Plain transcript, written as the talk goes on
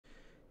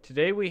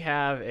Today we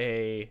have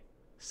a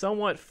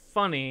somewhat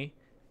funny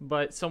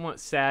but somewhat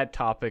sad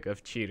topic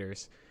of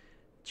cheaters.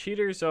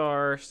 Cheaters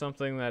are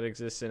something that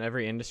exists in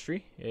every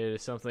industry. It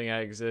is something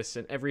that exists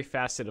in every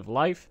facet of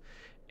life.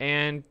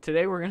 And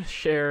today we're going to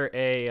share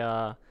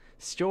a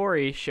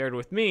story shared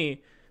with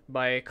me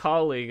by a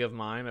colleague of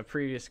mine, a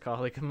previous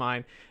colleague of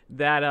mine,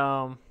 that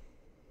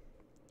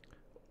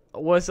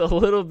was a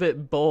little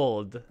bit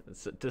bold,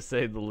 to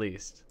say the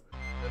least.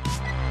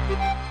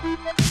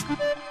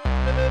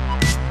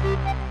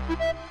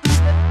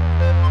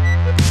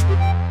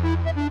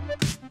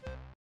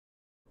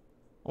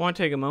 I want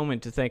to take a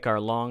moment to thank our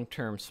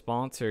long-term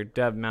sponsor,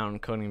 Dev Mountain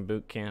Coding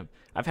Bootcamp.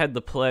 I've had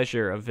the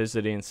pleasure of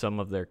visiting some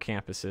of their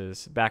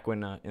campuses back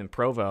when in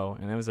Provo,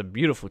 and it was a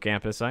beautiful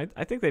campus. I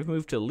think they've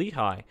moved to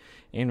Lehigh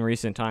in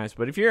recent times.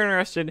 But if you're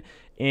interested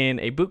in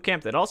a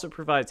bootcamp that also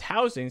provides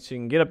housing so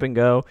you can get up and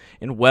go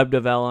in web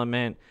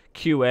development,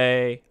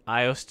 QA,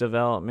 iOS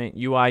development,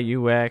 UI,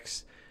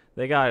 UX,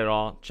 they got it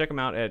all. Check them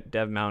out at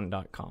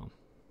devmountain.com.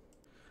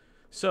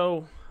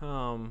 So,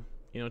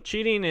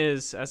 cheating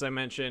is, as I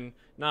mentioned,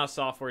 not a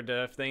software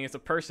dev thing. It's a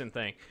person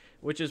thing,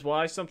 which is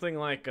why something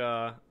like,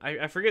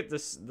 I forget the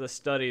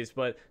studies,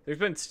 but there's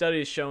been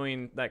studies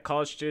showing that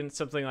college students,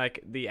 something like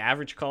the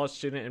average college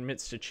student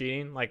admits to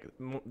cheating, like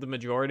the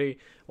majority,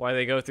 why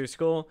they go through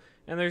school.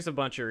 And there's a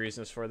bunch of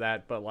reasons for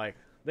that. But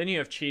then you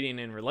have cheating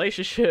in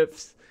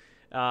relationships,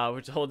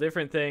 which is a whole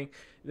different thing.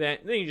 Then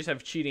you just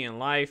have cheating in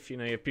life. You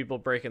have people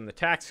breaking the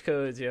tax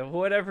codes,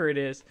 whatever it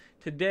is.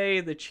 Today,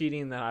 the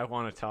cheating that I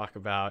want to talk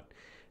about,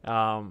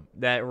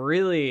 that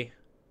really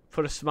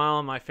put a smile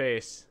on my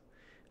face,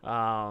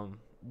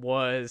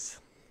 was,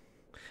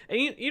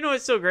 and you know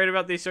what's so great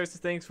about these sorts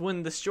of things?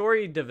 When the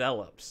story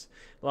develops.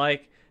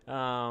 I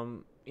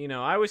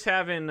was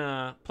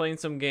playing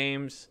some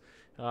games,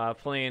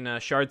 playing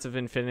Shards of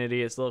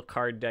Infinity, it's a little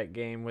card deck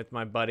game with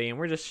my buddy, and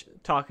we're just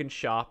talking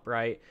shop,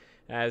 right?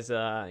 As,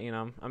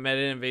 I'm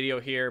editing a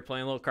video here,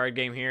 playing a little card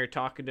game here,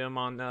 talking to him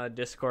on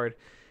Discord,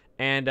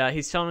 and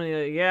he's telling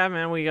me, yeah,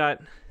 man, we got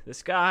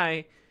this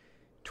guy,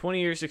 20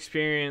 years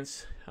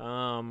experience,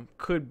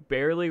 could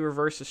barely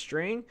reverse a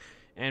string,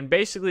 and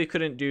basically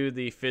couldn't do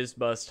the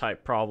fizz-buzz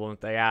type problem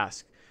that they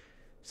ask.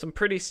 Some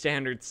pretty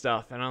standard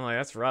stuff, and I'm like,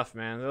 that's rough,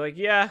 man. They're like,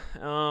 yeah,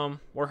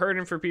 we're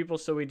hurting for people,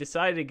 so we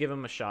decided to give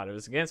him a shot. It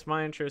was against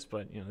my interest,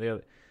 but the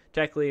other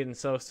tech lead and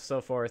so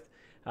forth,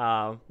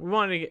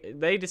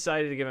 they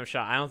decided to give him a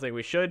shot. I don't think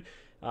we should.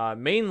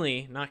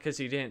 Mainly not because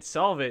he didn't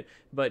solve it,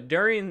 but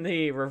during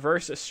the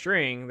reverse a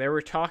string, they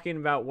were talking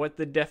about what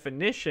the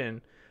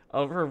definition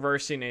of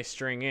reversing a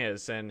string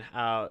is, and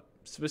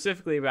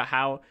specifically about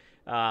how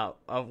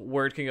a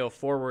word can go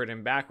forward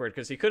and backward,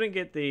 because he couldn't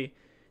get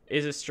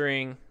is a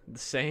string the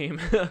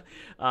same,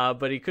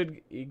 but he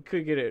could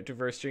get it to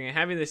reverse string, and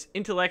having this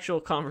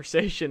intellectual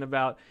conversation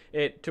about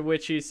it, to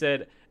which he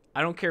said,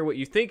 I don't care what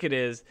you think it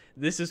is,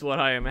 this is what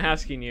I am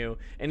asking you,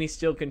 and he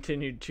still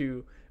continued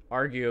to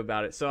argue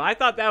about it. So I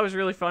thought that was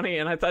really funny,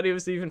 and I thought it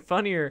was even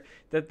funnier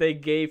that they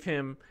gave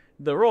him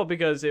the role,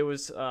 because it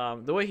was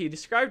the way he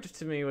described it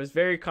to me was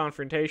very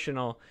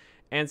confrontational.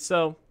 And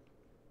so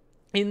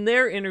in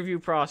their interview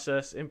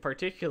process in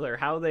particular,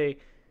 how they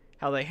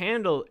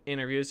handle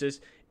interviews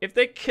is, if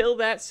they kill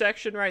that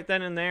section right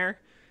then and there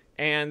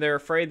and they're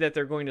afraid that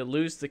they're going to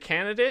lose the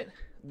candidate,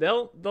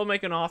 they'll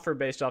make an offer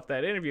based off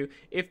that interview.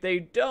 If they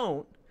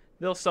don't,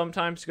 they'll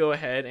sometimes go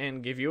ahead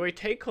and give you a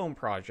take-home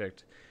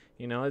project.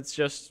 It's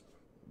just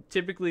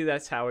typically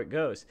that's how it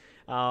goes.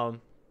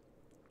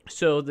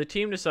 So the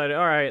team decided,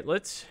 all right,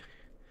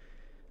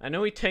 I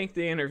know he tanked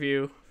the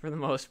interview for the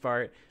most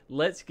part.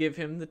 Let's give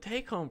him the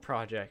take-home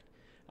project.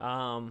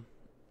 The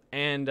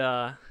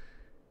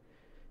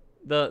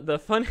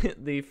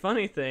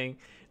funny thing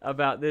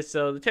about this,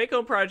 so the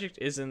take-home project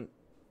isn't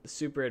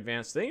super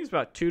advanced. I think it's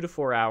about 2 to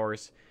 4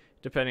 hours,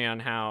 depending on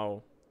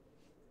how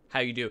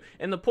you do.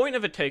 And the point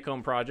of a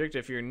take-home project,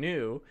 if you're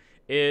new,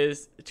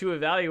 is to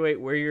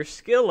evaluate where your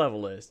skill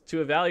level is,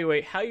 to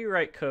evaluate how you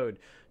write code.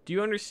 Do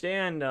you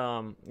understand,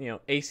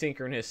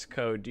 asynchronous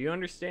code? Do you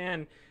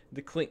understand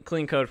the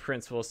clean code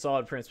principles,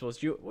 solid principles?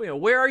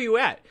 Where are you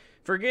at?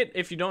 Forget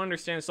if you don't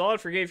understand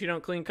solid. Forget if you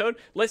don't clean code.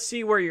 Let's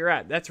see where you're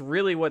at. That's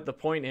really what the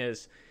point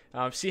is.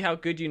 See how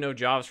good you know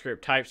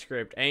JavaScript,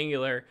 TypeScript,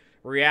 Angular,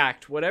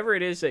 React, whatever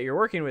it is that you're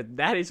working with.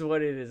 That is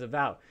what it is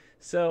about.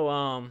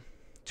 So,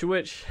 to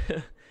which,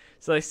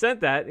 so I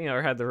sent that,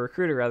 or had the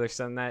recruiter rather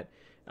send that.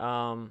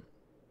 And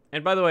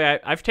by the way,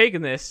 I've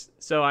taken this,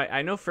 so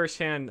I know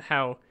firsthand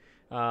how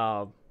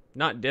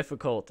not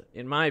difficult,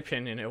 in my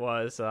opinion, it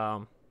was.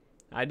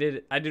 I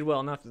did well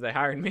enough that they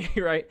hired me,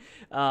 right?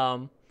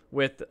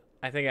 With,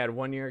 I think I had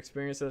 1 year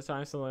experience at the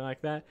time, something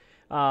like that.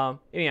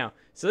 Anyhow,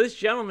 so this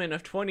gentleman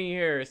of 20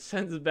 years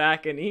sends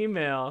back an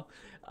email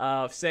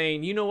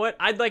saying, you know what,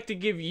 I'd like to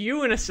give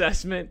you an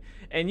assessment,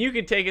 and you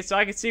can take it so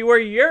I can see where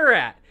you're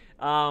at.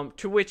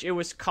 To which it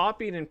was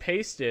copied and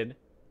pasted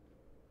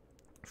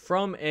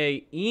from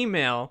a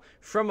email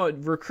from a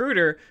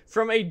recruiter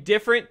from a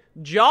different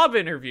job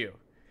interview.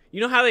 You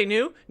know how they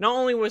knew? Not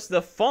only was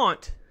the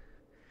font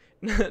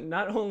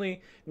not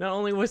only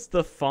was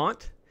the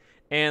font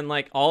and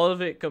like all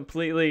of it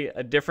completely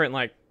a different,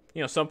 like,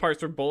 some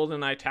parts were bold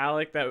and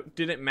italic that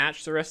didn't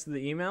match the rest of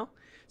the email,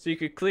 so you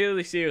could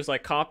clearly see it was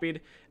like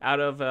copied out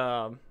of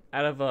a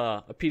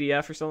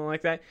PDF or something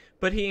like that.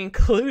 But he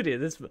included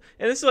this,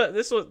 and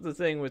this was the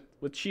thing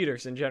with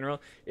cheaters in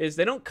general, is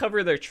they don't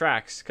cover their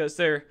tracks because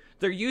they're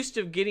used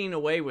to getting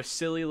away with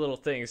silly little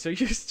things. They're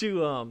used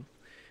to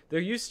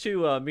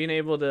being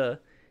able to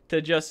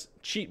just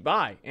cheat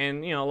by,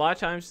 and a lot of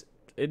times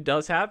it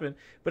does happen,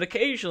 but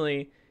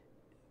occasionally,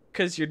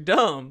 because you're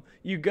dumb,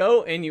 you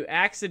go and you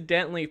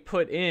accidentally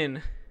put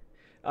in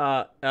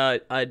the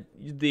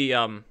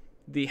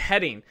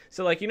heading.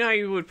 So like, how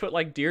you would put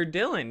like dear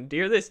Dylan,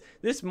 dear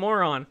this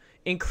moron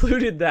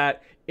included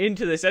that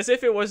into this as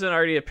if it wasn't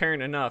already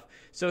apparent enough.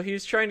 So he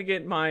was trying to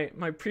get my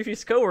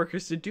previous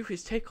coworkers to do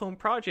his take-home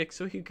project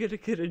so he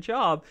could get a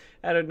job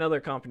at another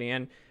company.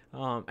 And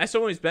as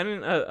someone who's been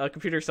in a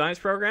computer science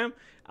program,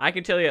 I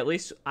can tell you, at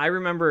least I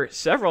remember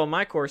several of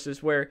my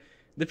courses where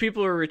the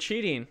people who were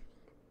cheating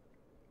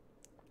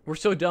were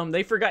so dumb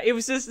they forgot. It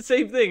was just the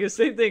same thing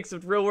so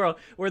real world,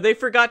 where they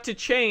forgot to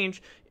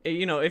change.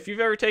 If you've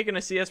ever taken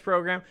a CS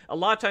program, a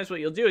lot of times what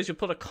you'll do is you'll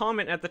put a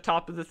comment at the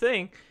top of the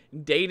thing,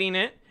 dating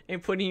it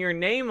and putting your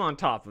name on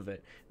top of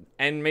it,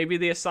 and maybe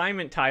the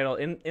assignment title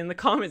in the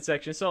comment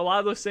section. So a lot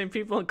of those same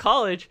people in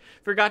college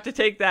forgot to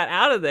take that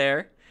out of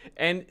there,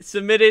 and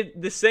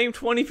the same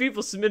 20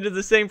 people submitted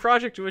the same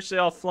project, to which they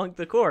all flunked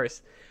the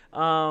course.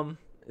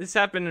 This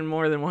happened in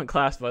more than one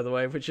class, by the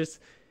way, which is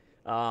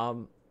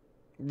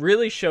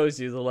really shows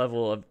you the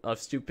level of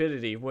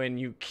stupidity when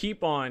you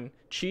keep on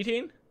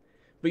cheating,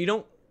 but you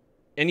don't,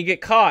 and you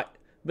get caught,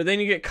 but then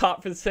you get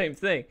caught for the same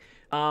thing.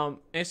 And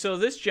so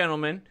this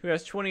gentleman who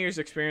has 20 years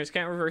experience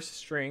can't reverse a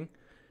string,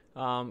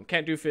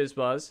 can't do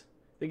FizzBuzz.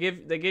 They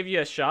give you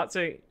a shot.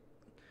 So,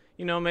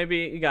 maybe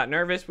you got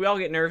nervous. We all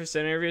get nervous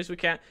in interviews. We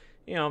can't,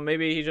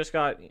 maybe he just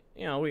got,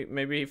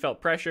 maybe he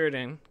felt pressured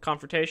and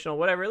confrontational,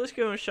 whatever. Let's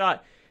give him a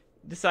shot.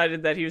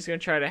 Decided that he was going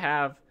to try to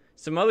have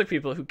some other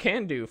people who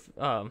can do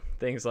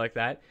things like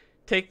that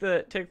take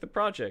the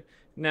project.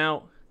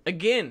 Now,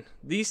 again,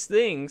 these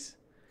things,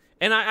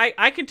 and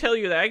I can tell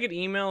you that I get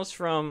emails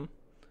from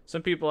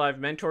some people I've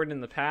mentored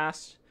in the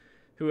past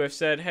who have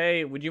said,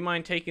 hey, would you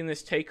mind taking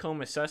this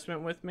take-home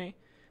assessment with me?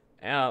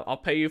 I'll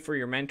pay you for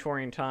your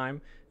mentoring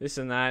time, this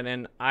and that.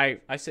 And I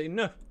say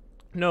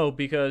no,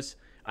 because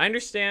I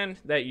understand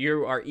that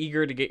you are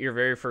eager to get your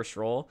very first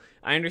role.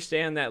 I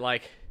understand that,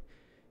 like,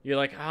 you're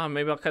like,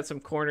 maybe I'll cut some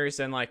corners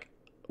and, like,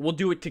 we'll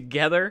do it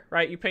together,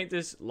 right? You paint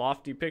this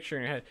lofty picture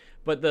in your head.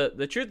 But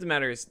the truth of the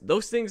matter is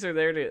those things are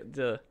there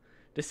to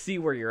see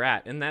where you're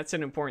at. And that's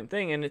an important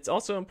thing. And it's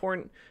also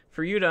important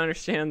for you to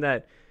understand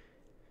that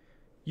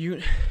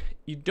you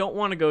don't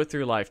want to go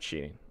through life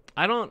cheating.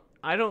 I don't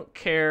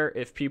care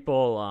if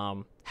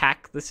people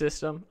hack the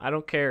system. I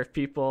don't care if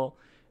people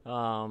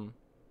go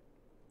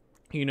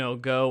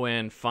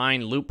and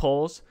find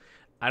loopholes.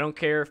 I don't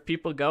care if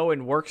people go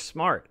and work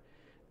smart.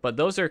 But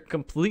those are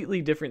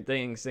completely different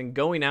things than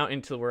going out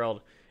into the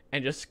world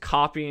and just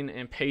copying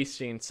and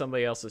pasting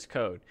somebody else's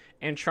code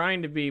and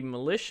trying to be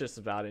malicious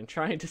about it and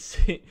trying to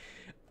see.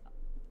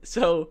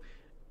 So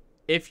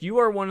if you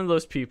are one of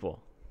those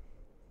people,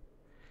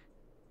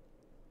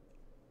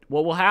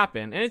 what will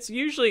happen, and it's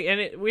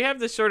usually, we have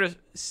this sort of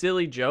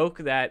silly joke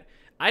that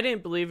I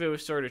didn't believe it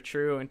was sort of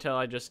true until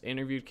I just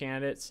interviewed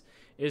candidates,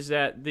 is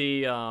that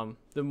the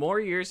more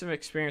years of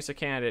experience a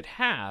candidate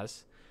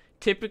has,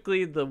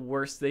 typically the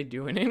worse they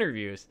do in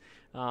interviews.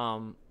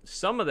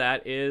 Some of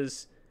that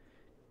is,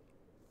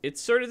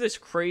 it's sort of this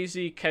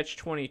crazy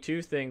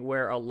catch-22 thing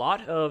where a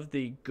lot of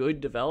the good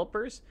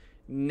developers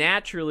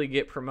naturally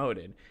get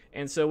promoted.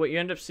 And so what you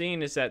end up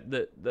seeing is that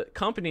the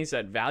companies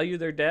that value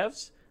their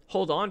devs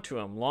hold on to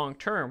them long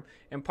term.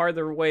 And part of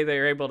the way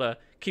they're able to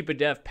keep a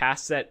dev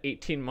past that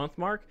 18-month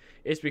mark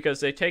is because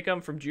they take them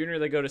from junior,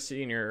 they go to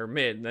senior, or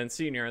mid, then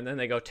senior, and then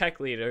they go tech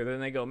lead, or then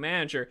they go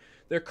manager.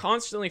 They're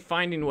constantly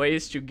finding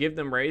ways to give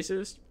them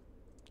raises,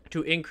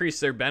 to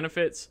increase their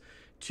benefits,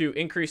 to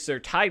increase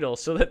their title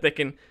so that they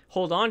can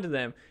hold on to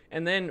them.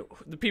 And then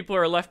the people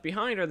who are left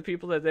behind are the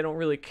people that they don't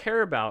really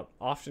care about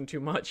often too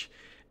much.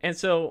 And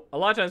so a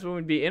lot of times when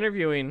we'd be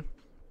interviewing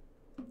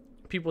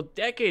people with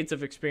decades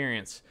of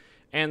experience,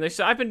 and they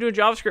say, I've been doing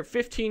JavaScript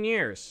 15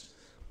 years.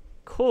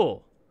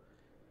 Cool.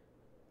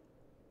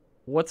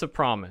 What's a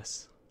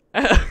promise?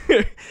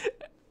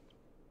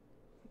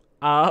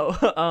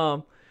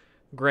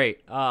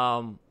 Great.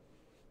 I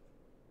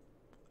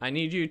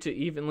need you to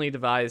evenly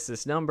divide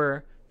this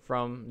number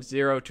from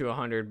 0 to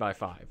 100 by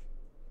 5.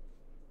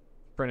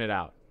 Print it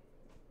out.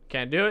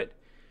 Can't do it?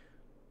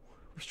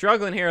 We're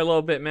struggling here a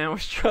little bit, man. We're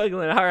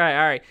struggling. All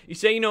right. You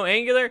say you know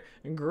Angular?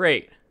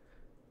 Great.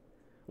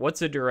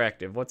 What's a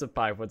directive? What's a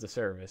pipe? What's a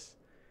service?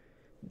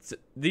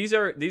 These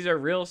are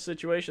real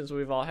situations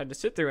we've all had to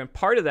sit through, and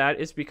part of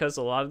that is because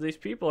a lot of these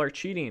people are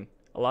cheating.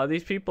 A lot of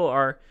these people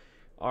are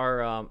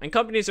and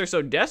companies are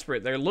so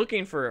desperate, they're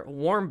looking for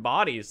warm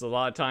bodies a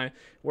lot of time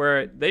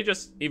where they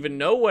just even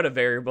know what a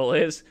variable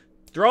is.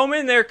 Throw them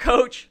in there,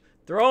 coach.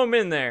 throw them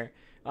in there.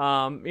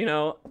 You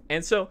know,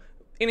 and so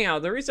anyhow,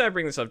 the reason I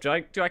bring this up, do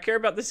I care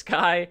about this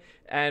guy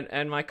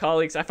and my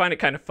colleagues? I find it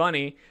kind of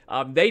funny.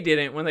 They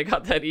didn't when they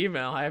got that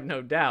email, I have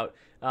no doubt.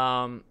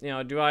 You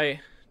know, do I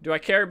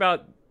care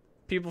about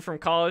people from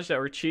college that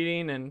were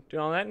cheating and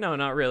doing all that? No,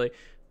 not really.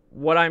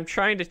 What I'm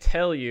trying to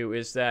tell you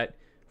is that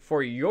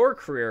for your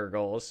career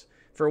goals,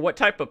 for what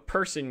type of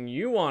person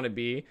you want to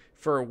be,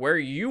 for where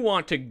you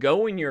want to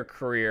go in your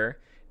career,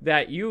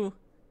 that you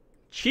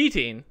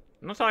cheating,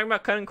 I'm not talking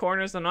about cutting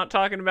corners, I'm not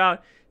talking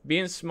about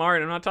being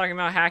smart, I'm not talking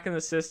about hacking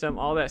the system,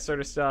 all that sort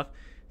of stuff.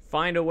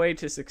 Find a way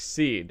to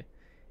succeed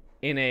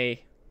in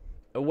a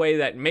way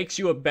that makes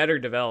you a better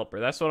developer.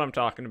 That's what I'm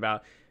talking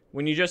about.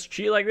 When you just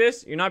cheat like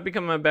this, you're not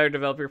becoming a better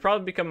developer. You're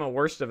probably becoming a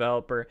worse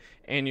developer,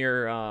 and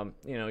you're,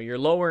 you know, you're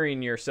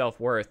lowering your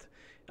self-worth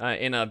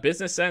in a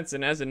business sense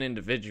and as an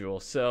individual.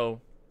 So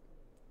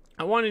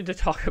I wanted to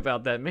talk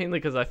about that mainly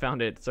because I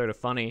found it sort of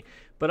funny.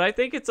 But I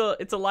think it's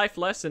a life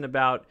lesson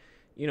about,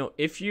 you know,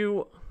 if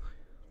you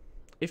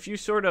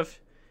sort of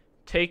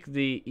take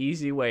the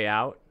easy way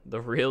out, the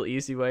real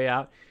easy way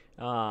out,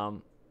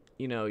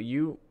 you know,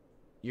 you're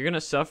gonna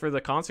suffer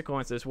the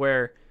consequences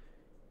where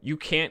you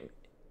can't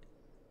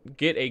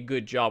get a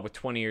good job with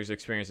 20 years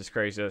experience, as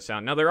crazy as it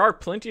sounds. Now, there are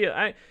plenty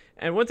of,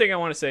 and one thing I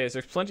want to say is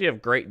there's plenty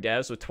of great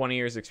devs with 20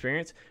 years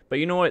experience, but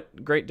you know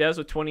what? Great devs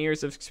with 20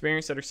 years of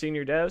experience that are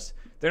senior devs,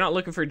 they're not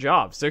looking for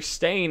jobs. They're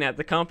staying at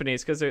the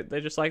companies because they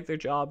just like their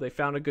job. They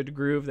found a good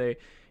groove. They,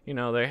 you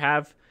know, they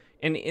have,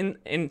 and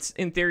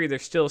in theory, they're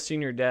still a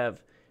senior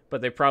dev,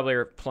 but they probably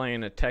are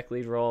playing a tech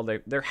lead role.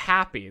 They're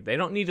happy. They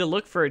don't need to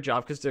look for a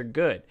job because they're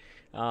good.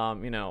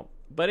 You know,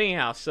 but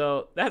anyhow,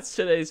 so that's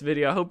today's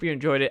video. I hope you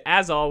enjoyed it.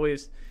 As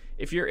always,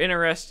 if you're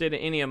interested in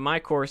any of my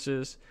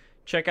courses,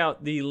 check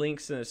out the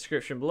links in the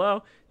description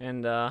below,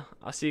 and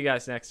I'll see you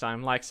guys next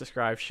time. Like,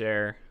 subscribe,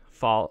 share,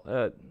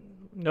 follow,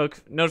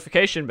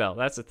 notification bell.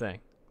 That's the thing.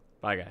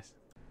 Bye, guys.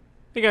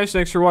 Hey guys,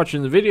 thanks for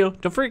watching the video.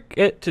 Don't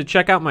forget to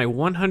check out my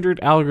 100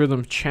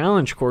 Algorithm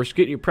Challenge course.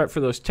 Get you prepped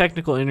for those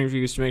technical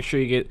interviews to make sure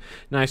you get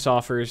nice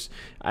offers.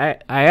 I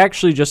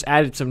actually just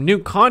added some new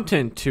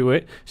content to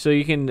it so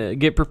you can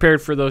get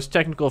prepared for those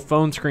technical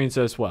phone screens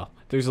as well.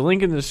 There's a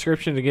link in the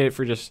description to get it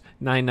for just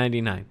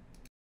 $9.99.